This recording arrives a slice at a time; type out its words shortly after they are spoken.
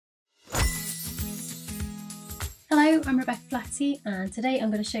Hello, I'm Rebecca Flaherty, and today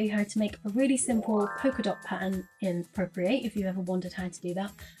I'm going to show you how to make a really simple polka dot pattern in Procreate if you've ever wondered how to do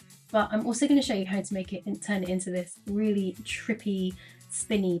that. But I'm also going to show you how to make it and turn it into this really trippy,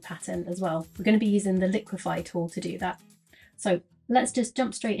 spinny pattern as well. We're going to be using the liquify tool to do that. So let's just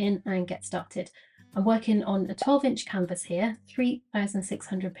jump straight in and get started. I'm working on a 12-inch canvas here,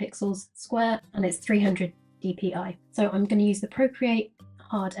 3,600 pixels square, and it's 300 dpi. So I'm going to use the Procreate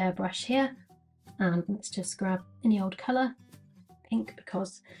hard airbrush here. And let's just grab any old colour, pink,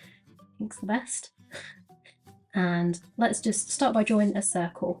 because pink's the best. And let's just start by drawing a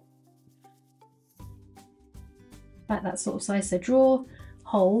circle. About that sort of size. So draw,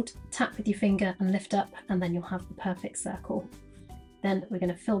 hold, tap with your finger and lift up, and then you'll have the perfect circle. Then we're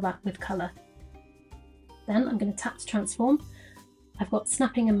going to fill that with colour. Then I'm going to tap to transform. I've got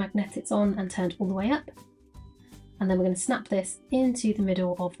snapping and magnetics on and turned all the way up. And then we're going to snap this into the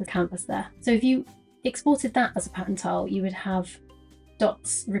middle of the canvas there. So if you exported that as a pattern tile, you would have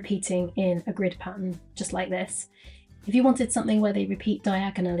dots repeating in a grid pattern, just like this. If you wanted something where they repeat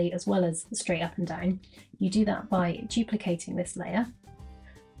diagonally as well as straight up and down, you do that by duplicating this layer,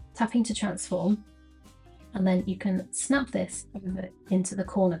 tapping to transform, and then you can snap this over into the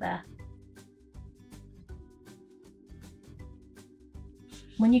corner there.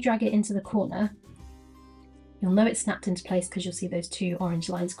 When you drag it into the corner, you'll know it's snapped into place because you'll see those two orange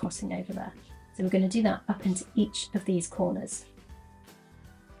lines crossing over there. So we're going to do that up into each of these corners.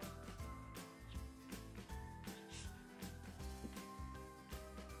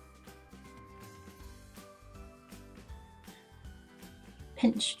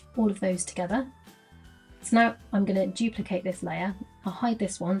 Pinch all of those together. So now I'm going to duplicate this layer. I'll hide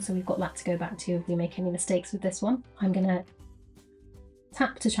this one so we've got that to go back to if we make any mistakes with this one. I'm going to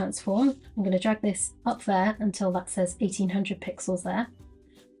tap to transform. I'm going to drag this up there until that says 1800 pixels there.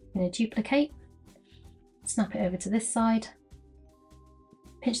 I'm going to duplicate, snap it over to this side,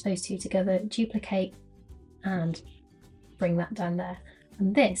 pinch those two together, duplicate, and bring that down there.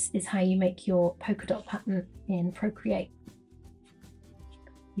 And this is how you make your polka dot pattern in Procreate.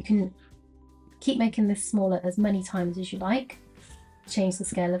 You can keep making this smaller as many times as you like. Change the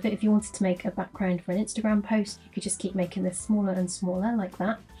scale of it. If you wanted to make a background for an Instagram post, you could just keep making this smaller and smaller like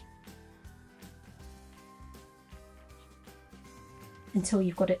that until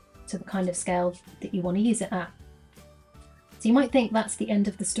you've got it to the kind of scale that you want to use it at. So you might think that's the end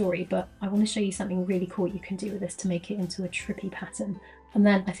of the story, but I want to show you something really cool you can do with this to make it into a trippy pattern. And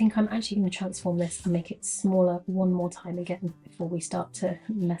then I think I'm actually going to transform this and make it smaller one more time again before we start to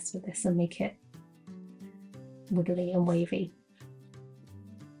mess with this and make it wiggly and wavy.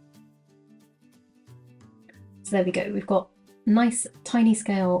 So there we go, we've got a nice tiny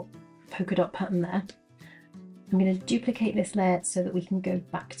scale polka dot pattern there. I'm going to duplicate this layer so that we can go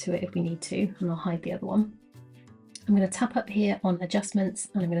back to it if we need to, and I'll hide the other one. I'm going to tap up here on adjustments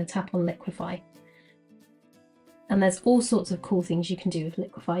and I'm going to tap on liquify. And there's all sorts of cool things you can do with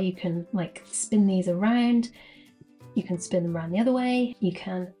liquify. You can like spin these around, you can spin them around the other way, you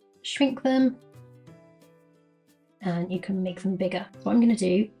can shrink them, and you can make them bigger. So what I'm going to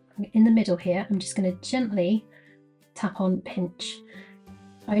do, in the middle here, I'm just going to gently tap on pinch.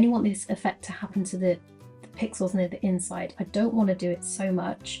 I only want this effect to happen to the pixels near the inside. I don't want to do it so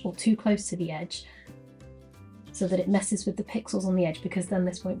much or too close to the edge so that it messes with the pixels on the edge, because then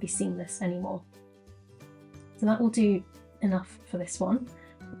this won't be seamless anymore. So that will do enough for this one.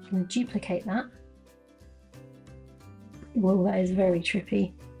 I'm going to duplicate that. Whoa, that is very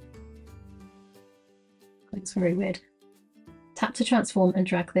trippy. Looks very weird. Tap to transform and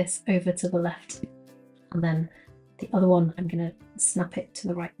drag this over to the left, and then the other one I'm going to snap it to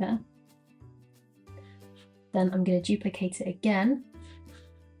the right there. Then I'm going to duplicate it again,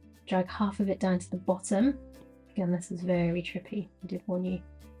 drag half of it down to the bottom. Again, this is very trippy, I did warn you.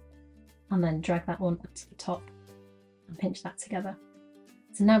 And then drag that one up to the top and pinch that together.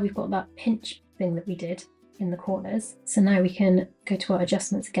 So now we've got that pinch thing that we did in the corners. So now we can go to our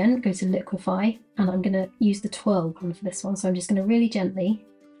adjustments again, go to liquify, and I'm going to use the twirl one for this one. So I'm just going to really gently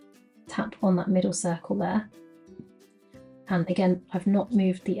tap on that middle circle there. And again, I've not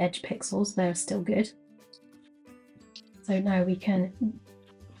moved the edge pixels, they're still good. So now we can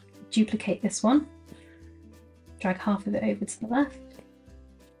duplicate this one, drag half of it over to the left,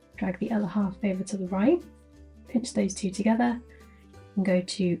 drag the other half over to the right, pinch those two together, and go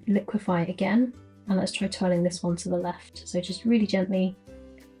to liquify again. And let's try twirling this one to the left. So just really gently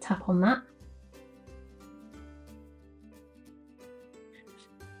tap on that.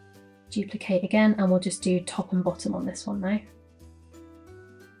 Duplicate again, and we'll just do top and bottom on this one now.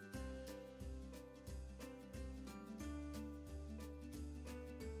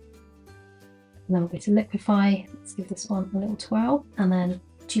 And then we'll go to liquify. Let's give this one a little twirl, and then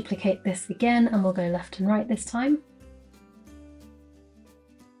duplicate this again, and we'll go left and right this time.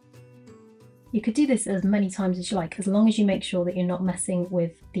 You could do this as many times as you like, as long as you make sure that you're not messing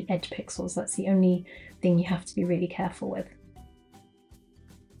with the edge pixels. That's the only thing you have to be really careful with.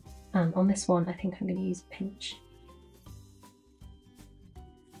 And on this one, I think I'm going to use pinch.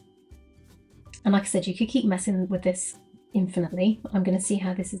 And like I said, you could keep messing with this infinitely. I'm going to see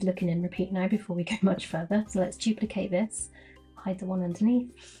how this is looking in repeat now before we go much further. So let's duplicate this, hide the one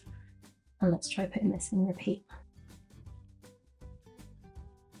underneath, and let's try putting this in repeat.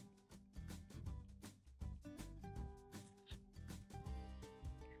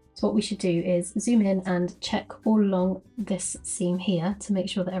 So what we should do is zoom in and check all along this seam here to make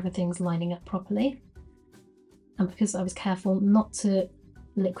sure that everything's lining up properly. And because I was careful not to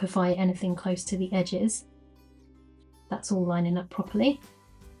liquify anything close to the edges, that's all lining up properly.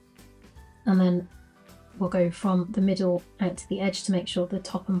 And then we'll go from the middle out to the edge to make sure the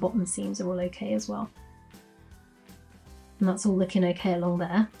top and bottom seams are all okay as well. And that's all looking okay along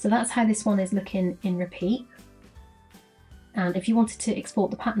there. So that's how this one is looking in repeat. And if you wanted to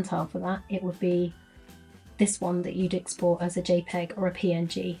export the pattern tile for that, it would be this one that you'd export as a JPEG or a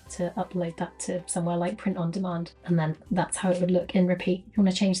PNG to upload that to somewhere like Print on Demand. And then that's how it would look in repeat. If you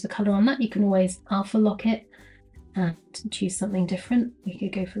want to change the colour on that, you can always alpha lock it and choose something different. We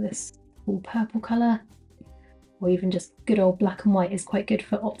could go for this cool purple colour, or even just good old black and white is quite good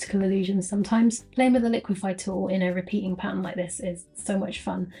for optical illusions sometimes. Playing with the liquify tool in a repeating pattern like this is so much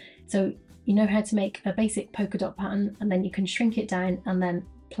fun. So you know how to make a basic polka dot pattern, and then you can shrink it down and then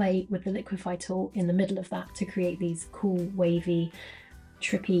play with the liquify tool in the middle of that to create these cool, wavy,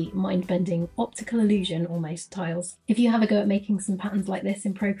 trippy, mind-bending, optical illusion almost tiles. If you have a go at making some patterns like this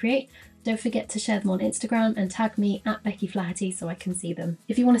in Procreate, don't forget to share them on Instagram and tag me at Rebecca Flaherty so I can see them.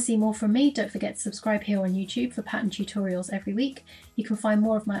 If you want to see more from me, don't forget to subscribe here on YouTube for pattern tutorials every week. You can find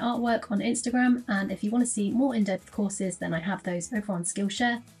more of my artwork on Instagram, and if you want to see more in-depth courses, then I have those over on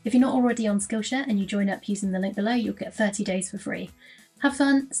Skillshare. If you're not already on Skillshare and you join up using the link below, you'll get 30 days for free. Have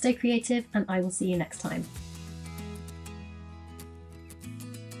fun, stay creative, and I will see you next time.